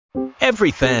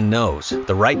Every fan knows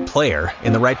the right player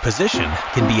in the right position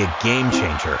can be a game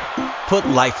changer. Put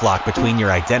LifeLock between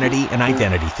your identity and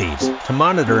identity thieves to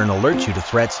monitor and alert you to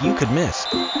threats you could miss.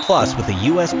 Plus, with a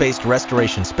U.S.-based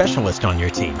restoration specialist on your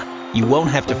team, you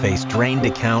won't have to face drained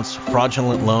accounts,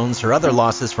 fraudulent loans, or other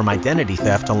losses from identity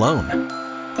theft alone.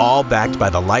 All backed by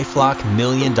the LifeLock $1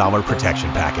 Million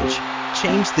Protection Package.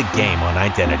 Change the game on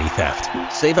identity theft.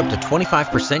 Save up to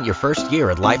 25% your first year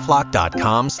at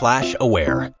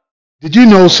LifeLock.com/aware. Did you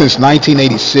know since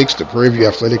 1986 the Prairie View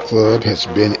Athletic Club has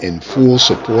been in full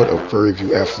support of Prairie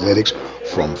View athletics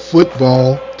from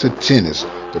football to tennis?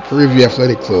 The Prairie View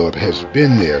Athletic Club has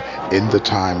been there in the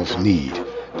time of need.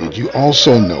 Did you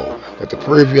also know that the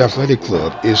Prairie View Athletic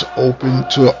Club is open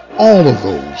to all of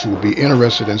those who will be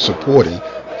interested in supporting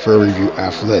Prairie View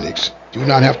athletics? Do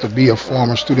not have to be a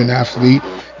former student athlete.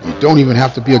 You don't even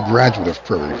have to be a graduate of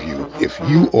Prairie View. If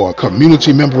you are a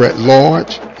community member at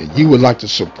large and you would like to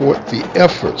support the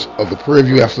efforts of the Prairie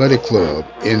View Athletic Club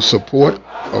in support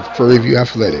of Prairie View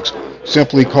athletics,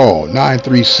 simply call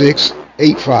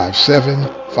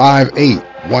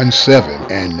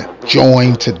 936-857-5817 and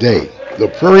join today. The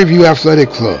Prairie View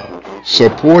Athletic Club,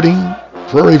 supporting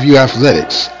Prairie View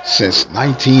athletics since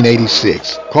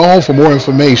 1986. Call for more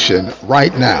information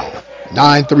right now.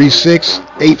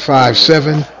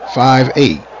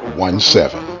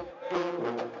 936-857-5817.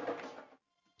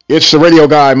 It's the radio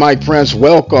guy, Mike Prince.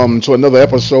 Welcome to another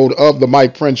episode of the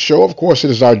Mike Prince Show. Of course,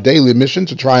 it is our daily mission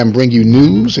to try and bring you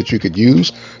news that you could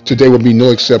use. Today will be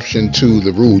no exception to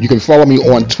the rule. You can follow me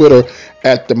on Twitter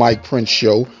at the Mike Prince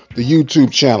Show. The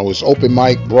YouTube channel is Open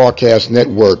Mic Broadcast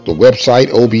Network. The website,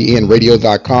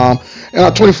 obnradio.com. And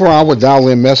our 24-hour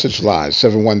dial-in message line,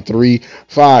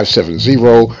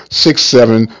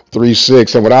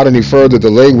 713-570-6736. And without any further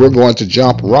delay, we're going to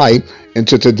jump right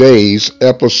into today's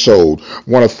episode. I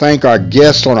want to thank our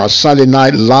guests on our Sunday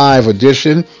night live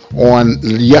edition on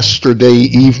yesterday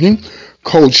evening.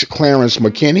 Coach Clarence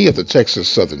McKinney of the Texas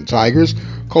Southern Tigers,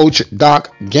 Coach Doc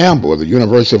Gamble of the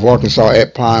University of Arkansas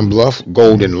at Pine Bluff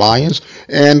Golden Lions,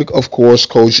 and of course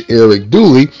Coach Eric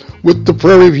Dooley with the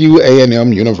Prairie View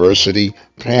A&M University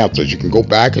Panthers. You can go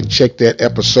back and check that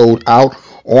episode out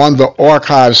on the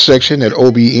archive section at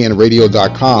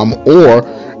obnradio.com or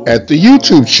at the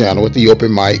YouTube channel at the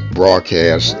Open Mic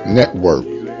Broadcast Network.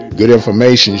 Good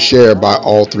information shared by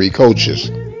all three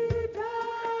coaches.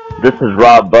 This is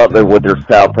Rob Butler with your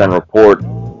South End Report.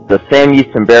 The Sam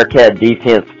Houston Bearcat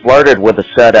defense flirted with a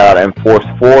shutout and forced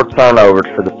 4 turnovers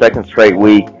for the second straight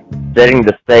week, setting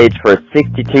the stage for a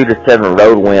 62-7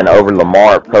 road win over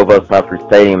Lamar at Provost Humphrey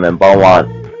Stadium in Beaumont.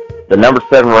 The number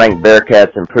 7 ranked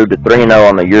Bearcats improved to 3-0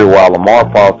 on the year, while Lamar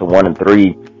falls to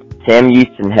 1-3. Sam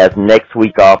Houston has next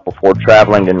week off before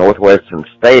traveling to Northwestern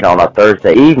State on a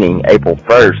Thursday evening, April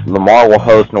 1st. Lamar will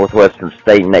host Northwestern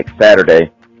State next Saturday.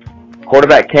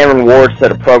 Quarterback Cameron Ward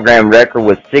set a program record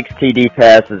with 6 TD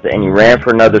passes, and he ran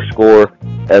for another score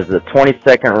as the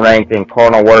 22nd ranked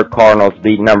Incarnate Word Cardinals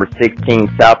beat number 16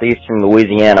 Southeastern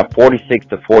Louisiana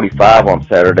 46-45 on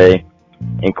Saturday.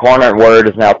 Incarnate Word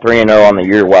is now 3-0 on the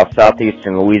year, while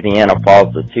Southeastern Louisiana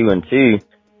falls to 2-2.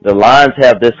 The Lions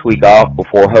have this week off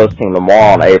before hosting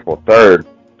Lamar on April 3rd.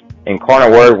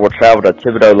 Incarnate Word will travel to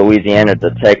Thibodaux, Louisiana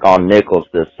to take on Nichols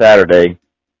this Saturday.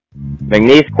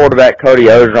 McNeese quarterback Cody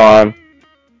Orgeron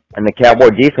and the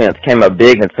Cowboy defense came up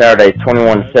big in Saturday's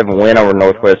 21-7 win over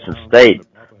Northwestern State.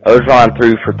 Orgeron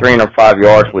threw for 305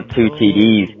 yards with 2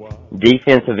 TDs.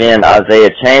 Defensive end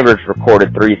Isaiah Chambers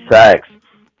recorded 3 sacks.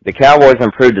 The Cowboys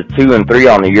improved to 2-3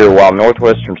 on the year, while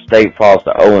Northwestern State falls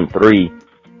to 0-3.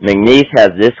 McNeese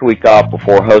has this week off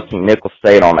before hosting Nicholls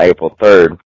State on April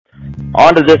 3rd.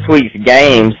 On to this week's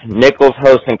games. Nichols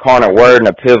hosts Incarnate Word in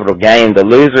a pivotal game. The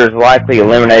loser is likely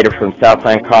eliminated from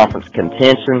Southland Conference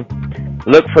contention.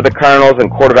 Look for the Colonels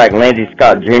and quarterback Lindsey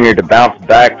Scott Jr. to bounce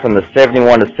back from the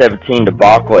 71-17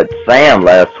 debacle at Sam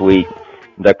last week.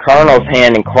 The Colonels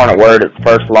hand Incarnate Word its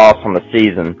first loss on the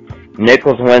season.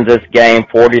 Nichols wins this game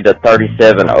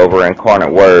 40-37 over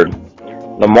Incarnate Word.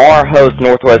 Lamar hosts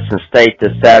Northwestern State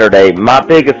this Saturday. My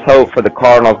biggest hope for the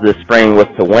Cardinals this spring was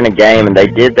to win a game, and they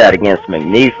did that against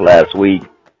McNeese last week.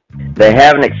 They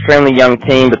have an extremely young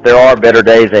team, but there are better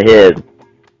days ahead.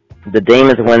 The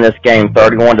Demons win this game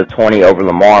 31-20 over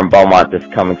Lamar and Beaumont this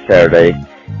coming Saturday.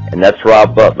 And that's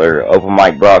Rob Butler, Open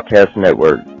Mic Broadcast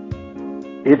Network.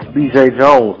 It's BJ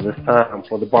Jones, and it's time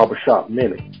for the Barbershop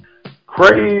Minute.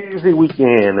 Crazy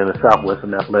weekend in the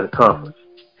Southwestern Athletic Conference.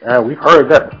 We've heard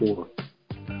that before.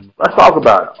 Let's talk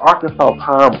about it. Arkansas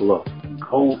Pine Bluff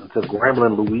goes to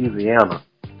Grambling, Louisiana,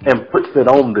 and puts it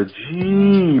on the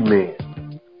G-men.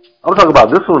 I'm talking about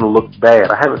this one looked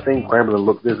bad. I haven't seen Grambling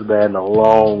look this bad in a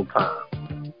long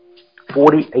time.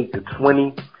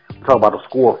 48-20. We talk about a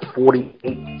score of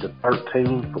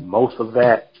 48-13 for most of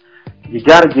that. You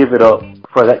got to give it up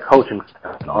for that coaching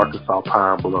staff in Arkansas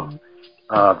Pine Bluff.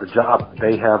 The job that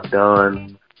they have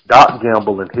done, Doc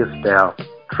Gamble and his staff,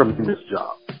 tremendous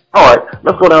job. All right,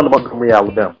 let's go down to Montgomery,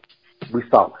 Alabama. We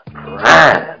saw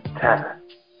prime time.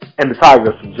 And the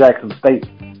Tigers from Jackson State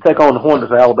take on the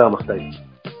Hornets of Alabama State.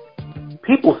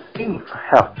 People seem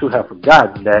to have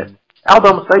forgotten that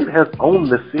Alabama State has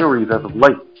owned this series as of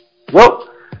late. Well,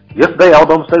 yesterday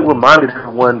Alabama State reminded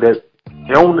everyone that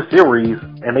they own the series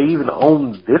and they even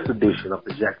own this edition of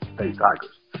the Jackson State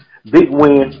Tigers. Big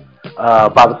win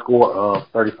by the score of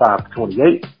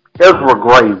 35-28. Ezra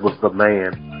Gray was the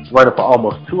man, running for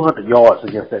almost 200 yards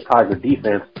against that Tiger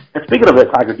defense. And speaking of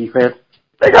that Tiger defense,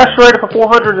 they got shredded for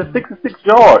 466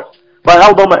 yards by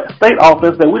Alabama State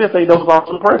offense that we didn't think that was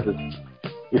all impressive.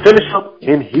 You finish up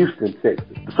in Houston,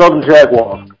 Texas. The Southern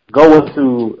Jaguars go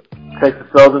into Texas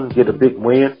Southern, get a big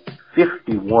win,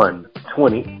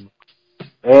 51-20.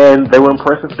 And they were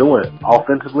impressive doing it.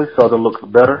 Offensively, Southern looks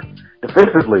better.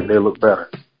 Defensively, they look better.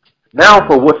 Now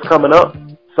for what's coming up,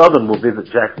 Southern will visit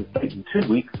Jackson State in 2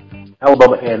 weeks.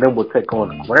 Alabama A&M will take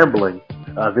on Grambling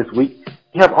this week.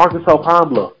 You have Arkansas Pine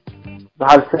Bluff, the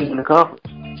hottest team in the conference,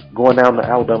 going down to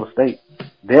Alabama State.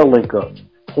 They'll link up.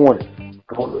 Hornets,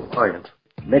 Golden Lions,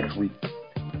 next week.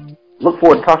 Look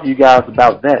forward to talking to you guys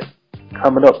about that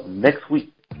coming up next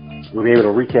week. We'll be able to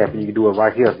recap, and you can do it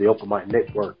right here at the Open Mic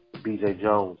Network. BJ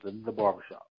Jones in the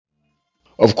barbershop.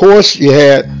 Of course, you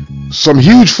had some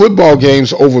huge football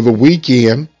games over the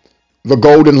weekend. The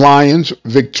Golden Lions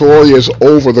victorious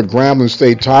over the Grambling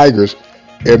State Tigers.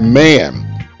 And man,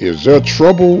 is there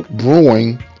trouble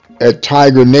brewing at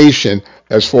Tiger Nation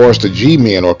as far as the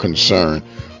G-men are concerned.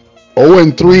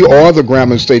 0-3 are the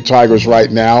Grambling State Tigers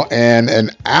right now, and an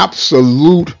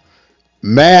absolute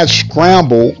mad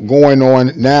scramble going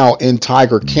on now in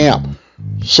Tiger camp.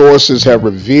 Sources have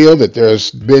revealed that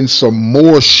there's been some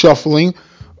more shuffling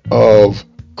of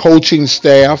coaching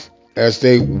staff as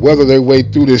they weather their way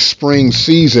through this spring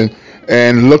season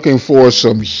and looking for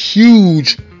some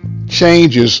huge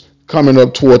changes coming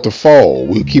up toward the fall.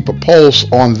 We'll keep a pulse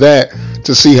on that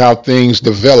to see how things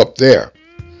develop there.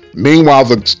 Meanwhile,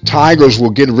 the Tigers will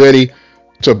get ready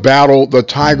to battle the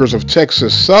Tigers of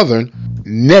Texas Southern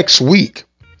next week.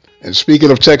 And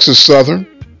speaking of Texas Southern,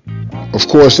 of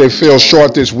course, they fell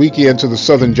short this weekend to the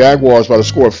Southern Jaguars by the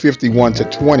score of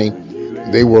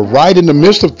 51-20. They were right in the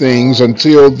midst of things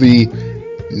until the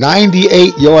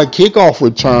 98-yard kickoff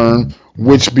return,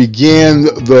 which began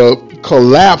the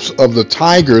collapse of the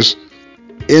Tigers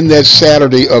in that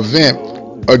Saturday event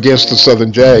against the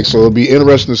Southern Jags. So it'll be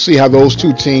interesting to see how those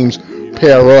two teams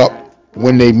pair up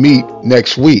when they meet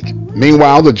next week.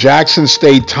 Meanwhile, the Jackson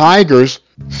State Tigers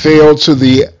fell to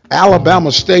the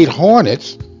Alabama State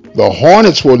Hornets. The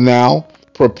Hornets will now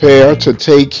prepare to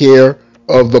take care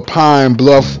of the Pine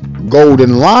Bluff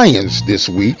Golden Lions this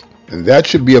week, and that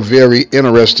should be a very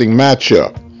interesting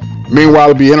matchup.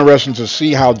 Meanwhile, it'll be interesting to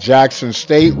see how Jackson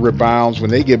State rebounds when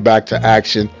they get back to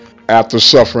action after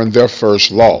suffering their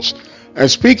first loss.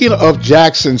 And speaking of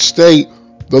Jackson State,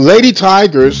 the Lady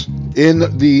Tigers in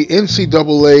the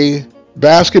NCAA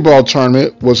basketball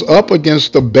tournament was up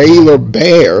against the Baylor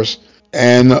Bears,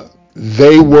 and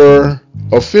they were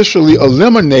officially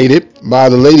eliminated by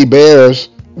the Lady Bears,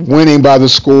 winning by the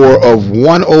score of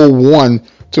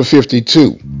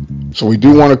 101-52. So we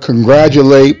do want to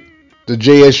congratulate the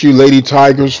JSU Lady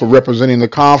Tigers for representing the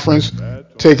conference,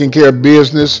 taking care of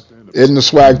business in the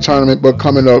SWAC tournament, but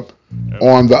coming up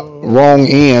on the wrong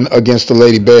end against the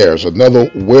Lady Bears. Another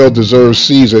well-deserved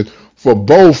season for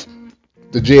both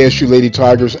the JSU Lady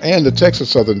Tigers and the Texas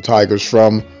Southern Tigers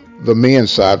from the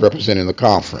men's side representing the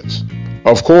conference.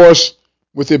 Of course,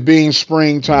 with it being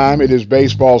springtime, it is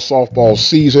baseball, softball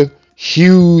season.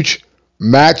 Huge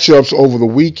matchups over the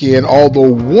weekend,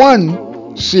 although one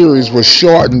series was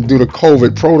shortened due to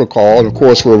COVID protocol. And of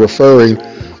course, we're referring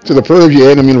to the Prairie View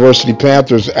A&M University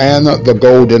Panthers and the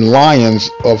Golden Lions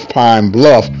of Pine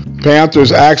Bluff.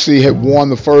 Panthers actually had won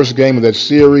the first game of that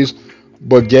series,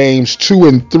 but games 2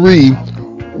 and 3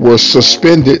 were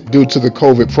suspended due to the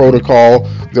COVID protocol.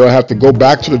 They'll have to go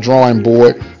back to the drawing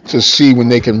board to see when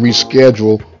they can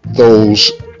reschedule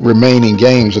those remaining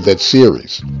games of that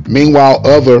series. Meanwhile,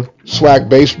 other SWAC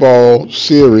baseball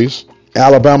series,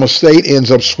 Alabama State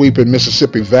ends up sweeping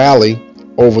Mississippi Valley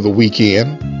over the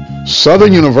weekend.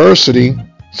 Southern University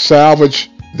salvaged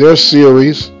their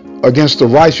series against the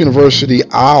Rice University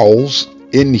Owls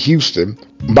in Houston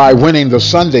by winning the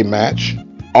Sunday match.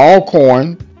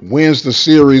 Alcorn wins the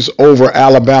series over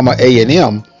Alabama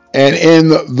A&M And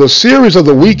in the series of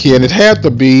the weekend, it had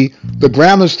to be the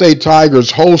Grambling State Tigers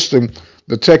hosting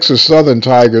the Texas Southern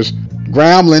Tigers.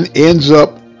 Grambling ends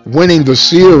up winning the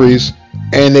series,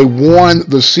 and they won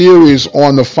the series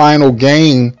on the final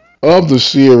game of the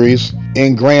series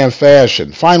in grand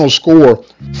fashion. Final score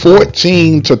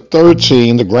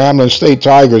 14-13, the Grambling State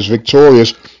Tigers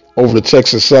victorious over the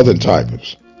Texas Southern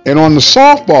Tigers. And on the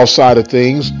softball side of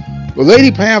things, the Lady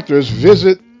Panthers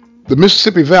visit the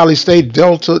Mississippi Valley State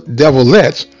Delta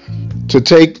Devilettes to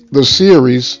take the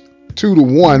series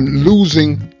 2-1,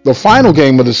 losing the final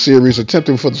game of the series,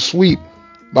 attempting for the sweep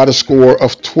by the score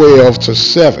of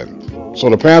 12-7. So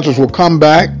the Panthers will come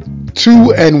back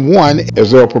 2-1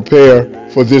 as they'll prepare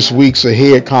for this week's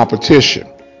ahead competition.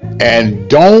 And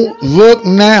don't look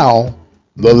now,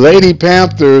 the Lady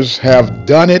Panthers have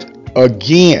done it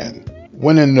again,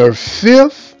 winning their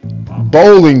 5th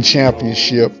bowling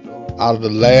championship out of the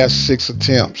last 6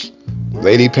 attempts.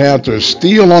 Lady Panthers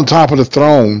still on top of the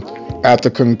throne at the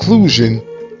conclusion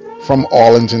from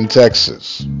Arlington,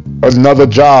 Texas. Another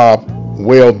job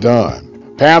well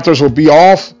done. Panthers will be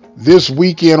off this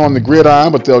weekend on the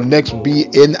gridiron, but they'll next be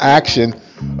in action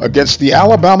against the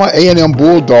Alabama A&M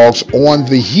Bulldogs on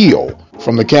the Hill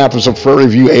from the campus of Prairie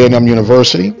View A&M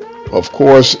University. Of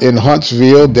course, in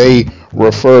Huntsville, they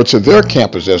refer to their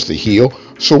campus as the Hill.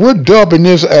 So we're dubbing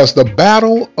this as the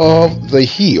Battle of the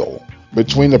Hill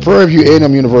between the Prairie View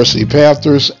A&M University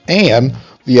Panthers and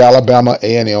the Alabama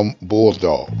A&M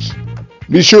Bulldogs.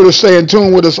 Be sure to stay in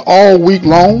tune with us all week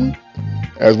long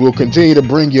as we'll continue to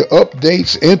bring you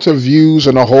updates, interviews,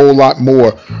 and a whole lot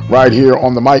more right here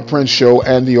on the Mike Prince Show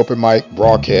and the Open Mic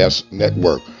Broadcast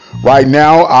Network. Right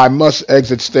now, I must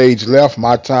exit stage left.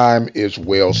 My time is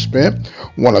well spent. I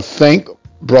want to thank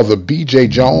Brother B.J.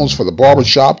 Jones for the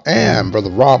barbershop and Brother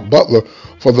Rob Butler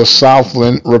for the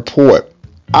Southland Report.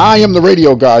 I am the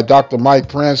radio guy, Dr. Mike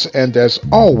Prince, and as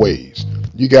always,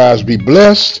 you guys be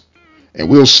blessed, and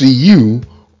we'll see you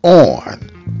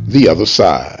on the other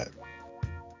side.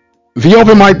 The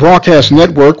Open Mic Broadcast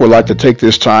Network would like to take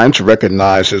this time to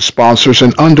recognize its sponsors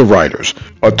and underwriters: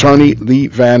 Attorney Lee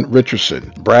Van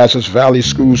Richardson, Brazos Valley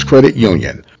Schools Credit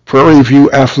Union, Prairie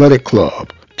View Athletic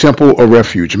Club, Temple of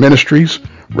Refuge Ministries,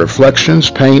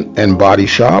 Reflections Paint and Body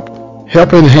Shop,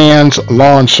 Helping Hands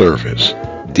Lawn Service,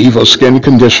 Diva Skin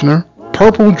Conditioner,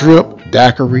 Purple Drip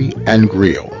Daiquiri and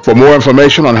Grill. For more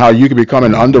information on how you can become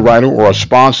an underwriter or a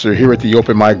sponsor here at the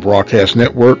Open Mic Broadcast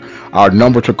Network, our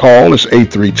number to call is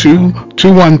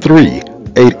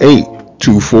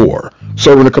 832-213-8824.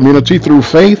 Serving the community through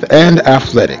faith and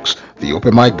athletics. The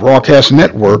Open Mic Broadcast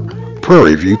Network,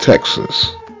 Prairie View,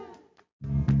 Texas.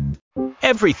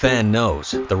 Every fan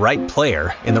knows the right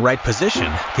player in the right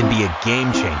position can be a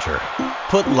game changer.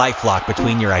 Put LifeLock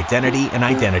between your identity and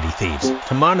identity thieves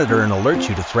to monitor and alert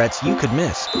you to threats you could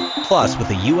miss. Plus,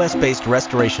 with a U.S.-based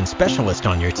restoration specialist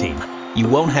on your team, you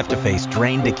won't have to face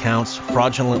drained accounts,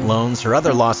 fraudulent loans, or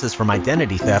other losses from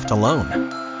identity theft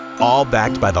alone. All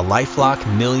backed by the LifeLock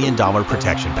 $1 Million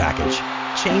Protection Package.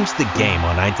 Change the game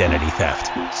on identity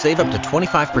theft. Save up to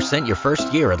 25% your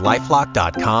first year at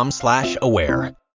LifeLock.com/aware.